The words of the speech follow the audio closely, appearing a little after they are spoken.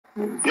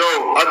Yo,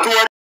 I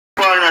told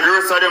the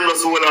rest of them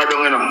just hold her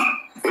down, you know.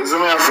 You see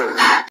me, I say?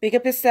 Big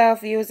up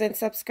yourself, viewers and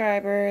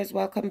subscribers.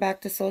 Welcome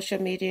back to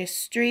Social Media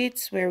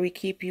Streets, where we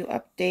keep you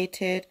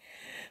updated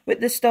with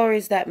the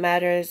stories that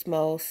matters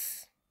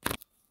most.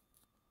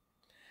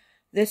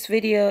 This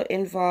video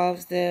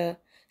involves the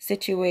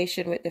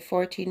situation with the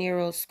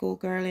 14-year-old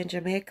schoolgirl in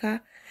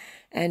Jamaica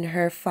and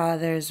her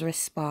father's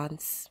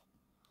response.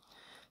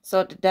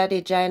 So the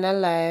daddy joined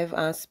live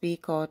and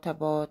speak out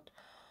about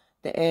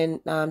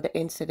the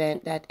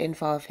incident that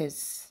involved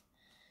his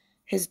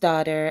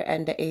daughter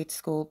and the 8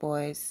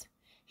 schoolboys.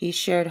 He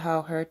shared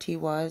how hurt he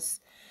was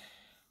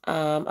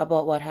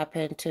about what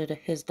happened to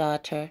his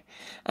daughter,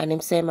 and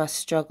him say he must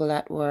struggle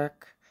at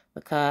work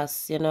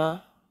because, you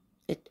know,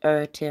 it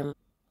hurt him.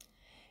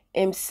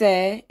 Him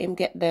say him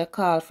get the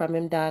call from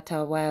him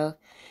daughter while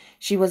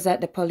she was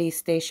at the police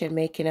station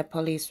making a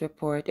police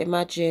report.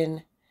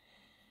 Imagine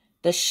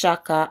the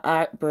shock or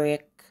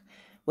heartbreak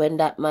when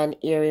that man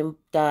hear him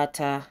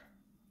daughter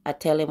I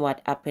tell him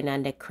what happened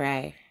and they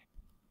cry.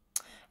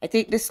 I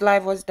think this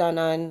live was done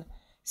on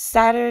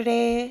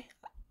Saturday.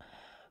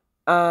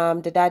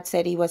 The dad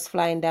said he was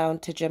flying down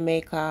to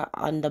Jamaica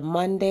on the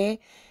Monday.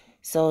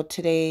 So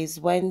today's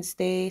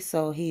Wednesday,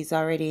 so he's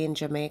already in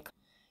Jamaica.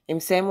 Him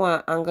saying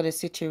want angle the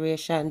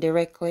situation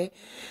directly,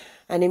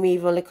 and him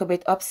even a little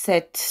bit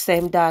upset,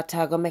 same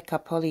daughter go make a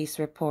police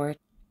report.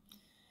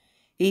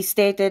 He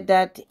stated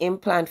that him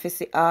plan to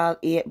see all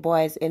 8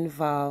 boys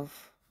involved,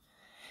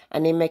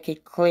 and he make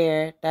it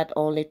clear that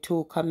only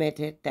 2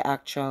 committed the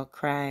actual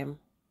crime.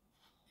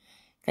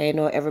 And you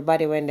know,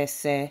 everybody when they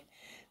say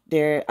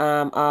they're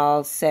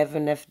all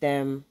 7 of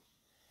them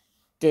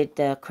did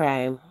the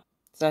crime.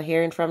 So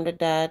hearing from the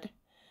dad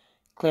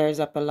clears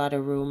up a lot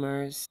of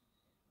rumors.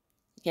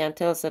 You can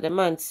tell so the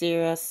man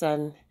serious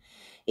and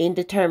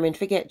indetermined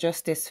to get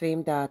justice for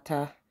him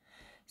daughter.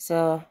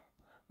 So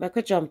I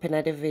could jump in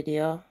at the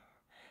video,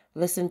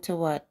 listen to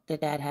what the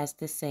dad has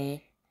to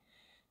say.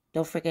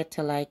 Don't forget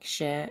to like,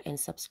 share, and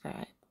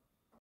subscribe.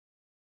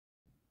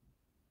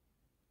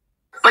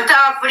 I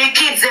talk for the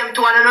kids them to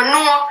wanna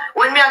know.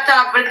 When me I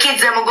talk for the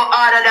kids them, I go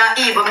harder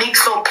than evil mix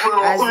up, bro.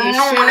 As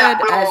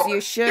you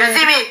should. You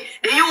see me?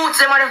 The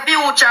youths them are the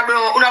future,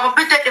 bro. You have to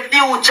protect the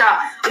future.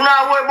 You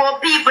have to worry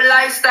about people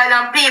lifestyle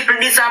and people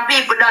this and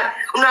people that.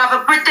 You have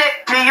to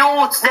protect the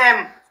youths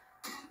them.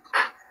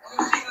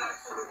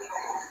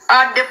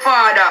 At the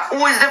father.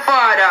 Who is the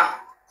father?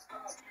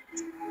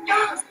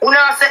 You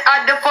have to say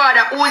at the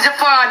father. Who is the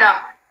father?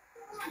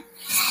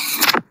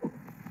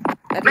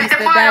 Make the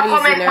father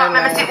comment back.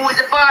 Let me see who's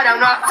the father.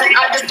 Not say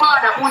the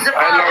father. Who's the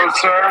father? Hello,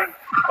 sir.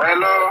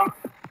 Hello.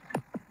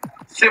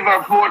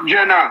 Silverport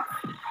Jenna.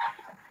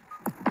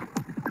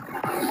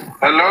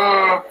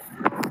 Hello.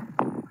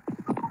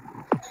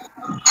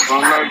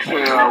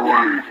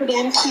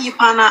 Them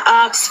keep on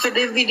ask for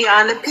the video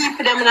and the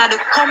people them in the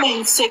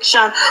comment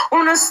section.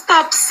 Wanna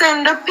stop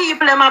send the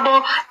people them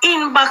about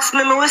inbox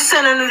me we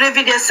sending the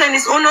video send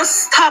this. Wanna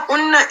stop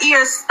on the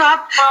ear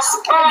stop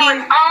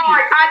spreading. And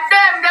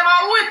them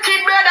are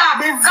wicked,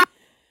 brother.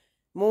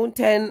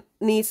 Mountain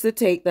needs to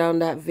take down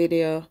that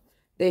video.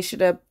 They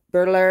should have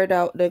blurred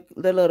out the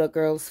little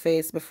girl's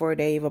face before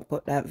they even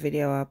put that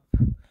video up,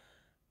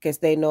 because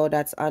they know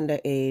that's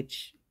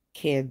underage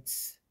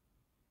kids.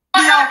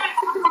 Stop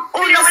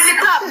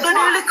the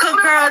little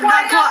girl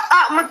that was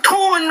at my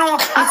tone no.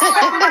 The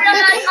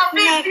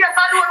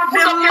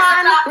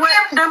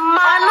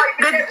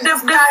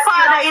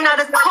father in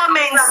the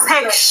comment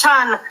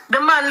section. The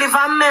man live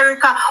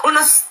America. Wanna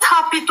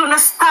stop it, wanna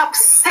stop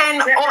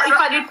send, or if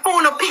I did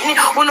phone a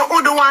picnic, wanna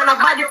other one a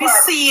body to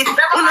see it.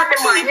 Wanna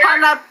keep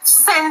and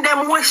send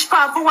them wish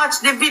for watch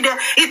the video.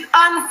 It's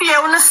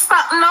unfair, wanna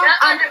stop now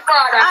and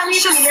she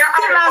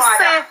still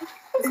say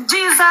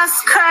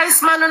Jesus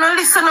Christ, man, on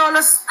listen,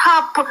 on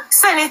stop,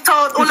 send it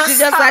out, on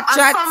stop,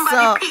 and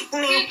somebody pick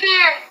me.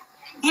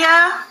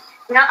 Yeah?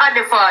 Yeah, and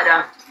the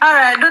father.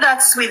 Alright, do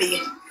that,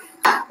 sweetie.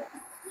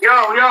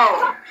 Yo.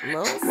 No,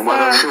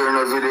 I'm sharing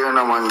a video,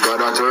 no man, God,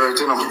 that's hurt,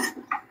 you know. Yo,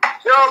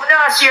 I'm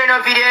not sharing a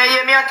video,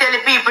 yeah, me I tell the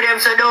people, them,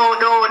 so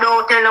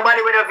don't tell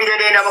nobody with a video,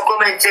 they have a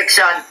comment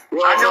section.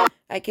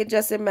 I can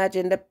just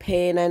imagine the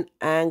pain and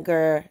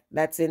anger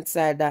that's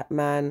inside that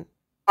man.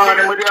 I'm not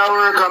sharing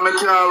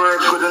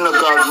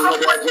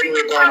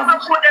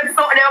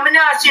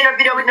a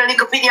video with no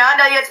little video,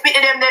 and I speak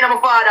to them, then I'm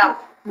a father.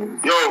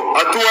 Yo,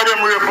 I two of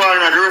them rape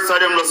and the rest of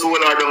them just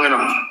hold her down, you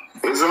know.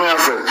 You see me, I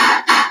say?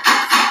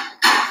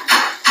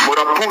 But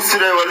a pussy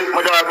there will lick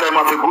my daughter, I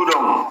have to go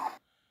down.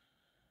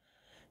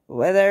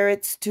 Whether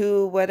it's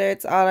 2, whether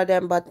it's all of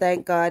them, but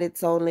thank God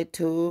it's only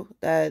 2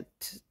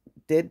 that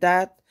did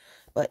that.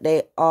 But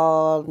they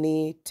all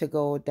need to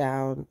go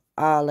down.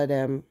 All of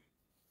them.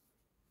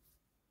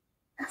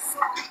 I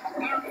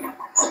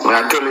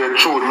tell you the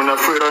truth, I'm not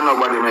afraid of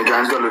nobody, I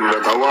can't tell you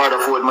that. I want to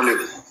afford my life.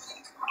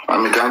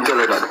 And I can't tell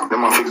you that. They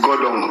must go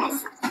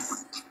down.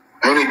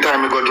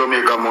 Anytime I go to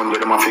Jamaica Monday,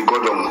 they must go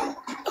down.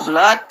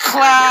 Blood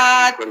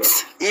clot.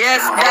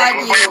 Yes,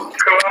 daddy. Blood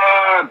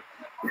clot.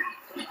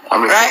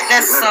 Right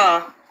there,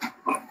 sir.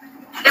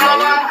 Them a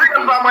one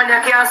grip man, you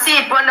can see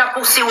it on the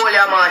pussy hole,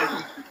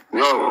 man.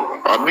 Yo,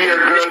 a big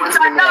girl It's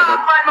a dog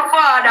man, my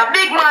father,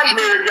 big man.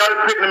 big girl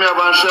pick me up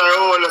and share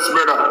all this,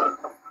 brother.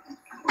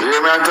 Yeah,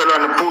 me I tell you,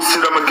 the pussy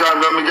that me can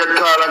when me get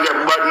call and get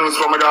bad news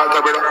from my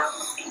daughter, brother.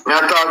 Me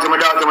I talk to my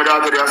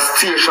daughter, they are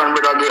station,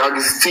 brother, I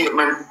give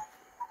statement.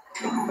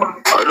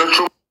 I don't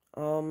true.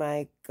 Oh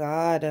my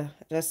God.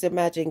 Just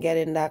imagine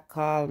getting that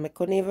call. I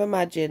couldn't even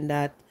imagine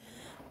that.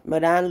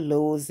 But I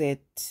lose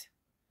it.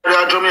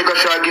 Yeah, Jamaica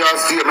shall give a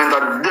statement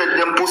that dead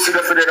them pussy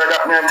that for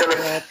that me I tell you.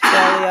 I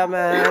tell you,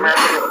 man. Yeah, me I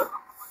tell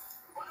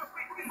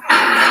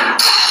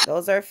you.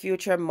 Those are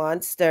future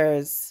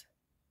monsters.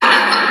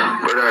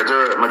 Brother, it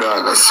hurt my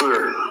dog, I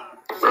swear.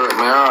 Hurt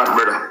my heart,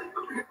 brother.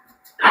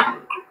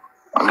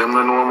 And them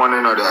don't know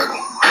money, no dog.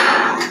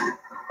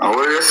 And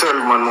where yourself,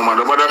 man, mama?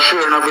 The brother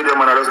share enough with them,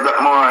 man, that's that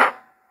man.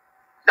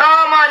 No,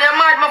 man, you're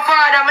mad, my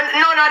father.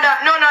 None of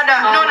that.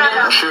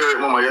 I share it,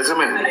 mama, you see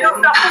me? You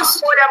have to push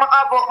for them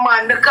about,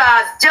 man,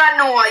 because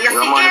John know, you Yeah,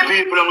 see man, him? the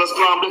people, I'm just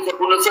calm down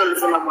for yourself,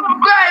 man.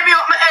 Drive me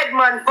up my head,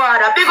 man,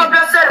 father. Pick up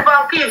yourself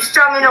and keep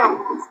strong, you know.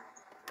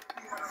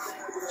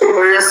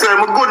 Where yourself,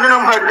 I'm good, you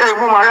know, hey,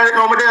 mama, right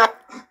now, I'm there.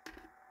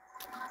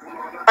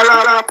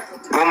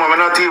 Mama,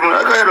 I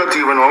don't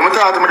even know. I'm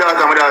talking to my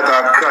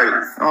daughter cry.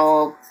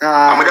 Oh,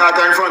 And my God.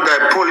 daughter in front of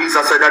the police,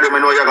 I said that they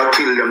know you're going to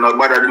kill them, not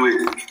bother do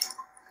it.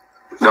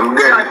 Them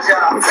dead.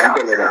 I'm tell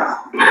you that.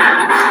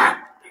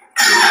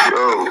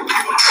 Oh.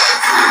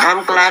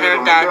 I'm glad her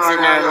dad's in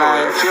her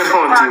life. She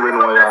don't even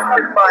know you're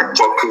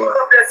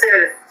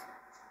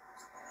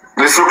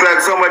this look like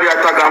somebody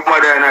attack her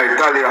mother in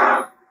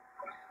Italia.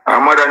 Her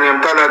mother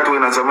named Talia too,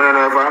 and so I don't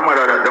know if her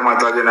mother that them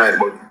attack in night,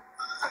 but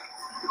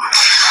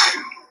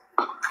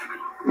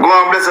go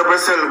and bless up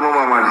yourself,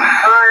 mama, man.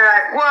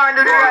 Alright, go on,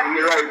 do the right.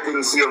 The right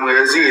thing, same way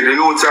you see. The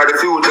youths are the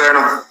future, you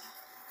know.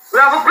 We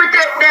have to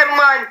protect them,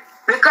 man.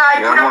 Because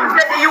if Yeah, you don't man.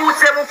 protect the youth,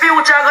 the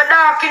future go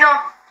dark, you know.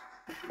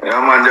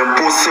 Yeah, man, them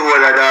pussy all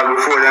of that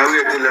before they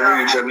wait till them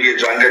reach them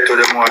age and get to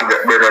them one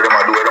get better, them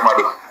a do what them a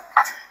do.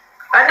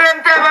 And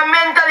them type of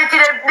mentality,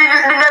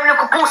 them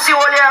look pussy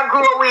all they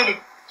grow with.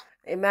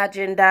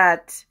 Imagine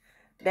that.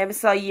 Them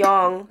so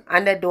young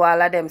and they do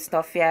all of them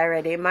stuff here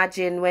already.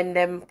 Imagine when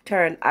them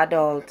turn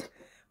adult.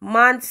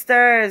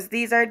 Monsters.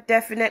 These are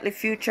definitely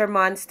future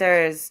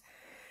monsters.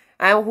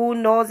 And who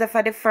knows if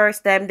for the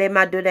first time they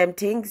might do them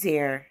things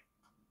here.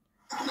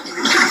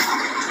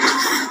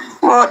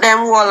 Put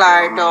them wall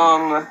are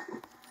down.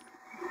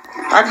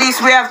 At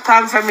least we have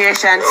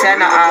confirmation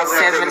saying all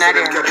 7 of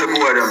them. Catch a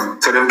boy of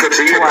them. So them catch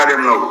a 8 of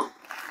them now.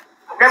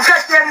 Them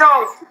catch them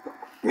now.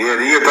 Yeah,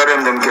 the 8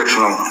 of them catch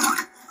now.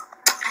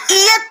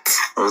 8?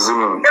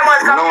 Them man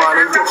come No,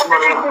 to the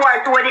boy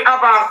to where they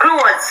have on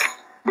clothes.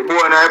 the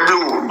boy in the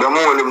blue, them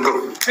all them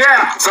too.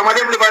 Yeah. Some of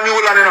them live in New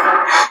Land, you know.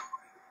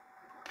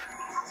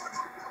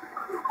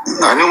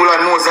 And New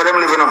Land, most of them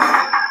live in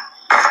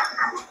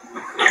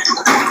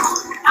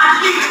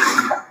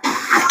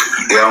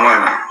yeah,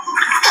 man.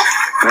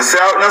 That's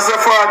so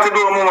far to do,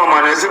 mama,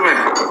 man, you see me?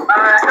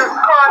 Just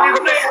call me,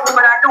 man,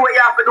 and do what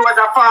you have to do as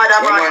a father,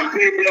 Yeah, man. man,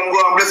 people them go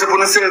and bless up on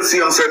themselves, see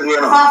them said, you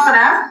know. After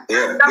that,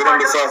 Yeah, That's give them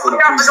the what sauce for the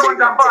you have to priest. do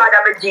as a father,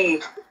 my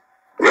G.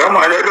 Yeah,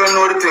 man, they don't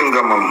know the thing,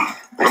 man.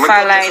 If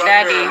I like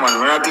daddy. Man,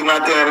 when I think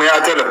I tell me,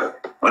 I tell her.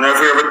 When I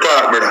feel every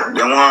talk, brother,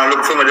 they want to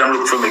look for me, them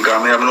look for me,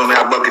 because I know me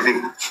a bucket in.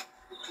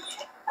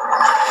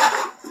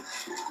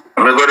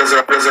 I'm going to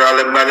say, all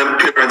them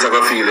parents are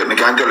going to feel it. I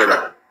can't tell you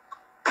that.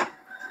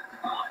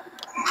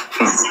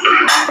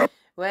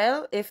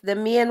 Well, if the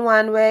main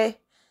one way,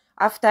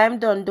 after I'm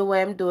done do what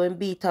I'm doing,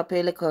 beat up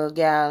a little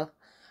girl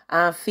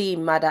and feel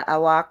mother, I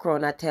walk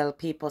around and tell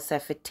people say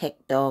fi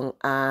take down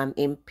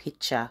in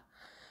picture.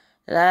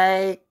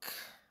 Like,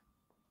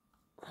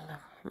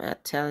 I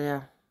tell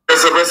you.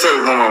 Bless up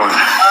yourself, mama, man.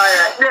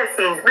 Alright,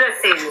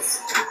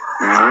 blessings.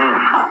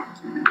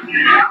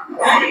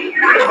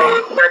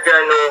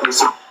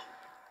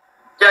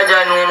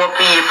 Jaja know my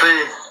people.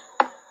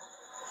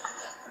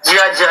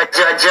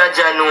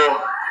 Jaja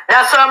know.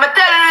 That's what I'm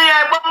telling you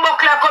in the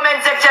Bumbuckler comment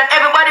section.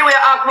 Everybody will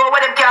ask about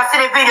what them can see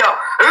the video.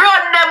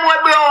 Run them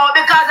way, bro.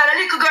 Because of the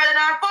little girl and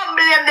her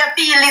family, they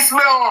feel this,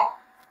 bro.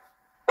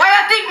 Why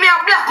you think me a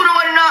black woman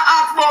when not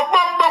ask about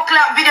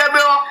Bumbuckler video,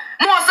 bro?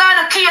 Most of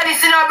the kill this,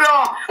 you know,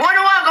 bro. When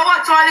you want to go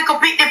watch one little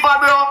picnic,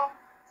 bro.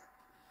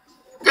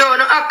 Yo,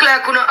 no act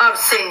like you don't have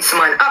sense,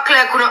 man. Act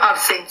like you don't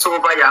have sense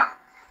over here.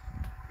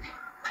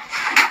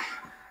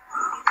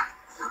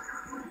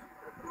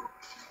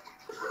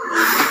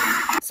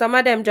 Some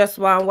of them just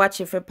want to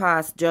watch it for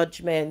pass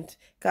judgment.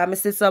 Because I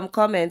see some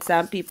comments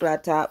and people are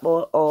talking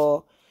about,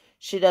 oh,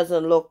 she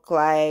doesn't look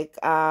like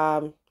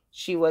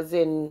she was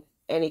in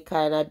any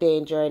kind of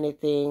danger or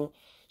anything.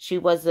 She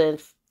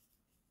wasn't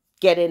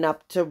getting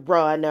up to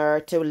run or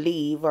to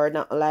leave or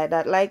nothing like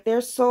that. Like,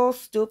 they're so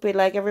stupid.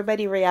 Like,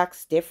 everybody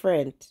reacts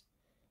different.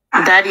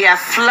 Daddy, I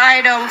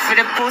fly down for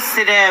the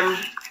pussy them.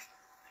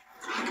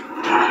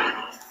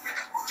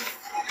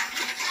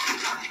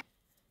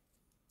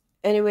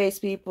 Anyways,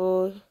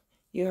 people,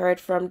 you heard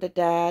from the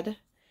dad.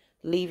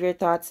 Leave your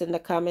thoughts in the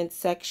comment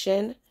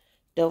section.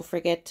 Don't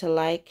forget to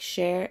like,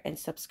 share, and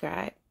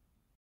subscribe.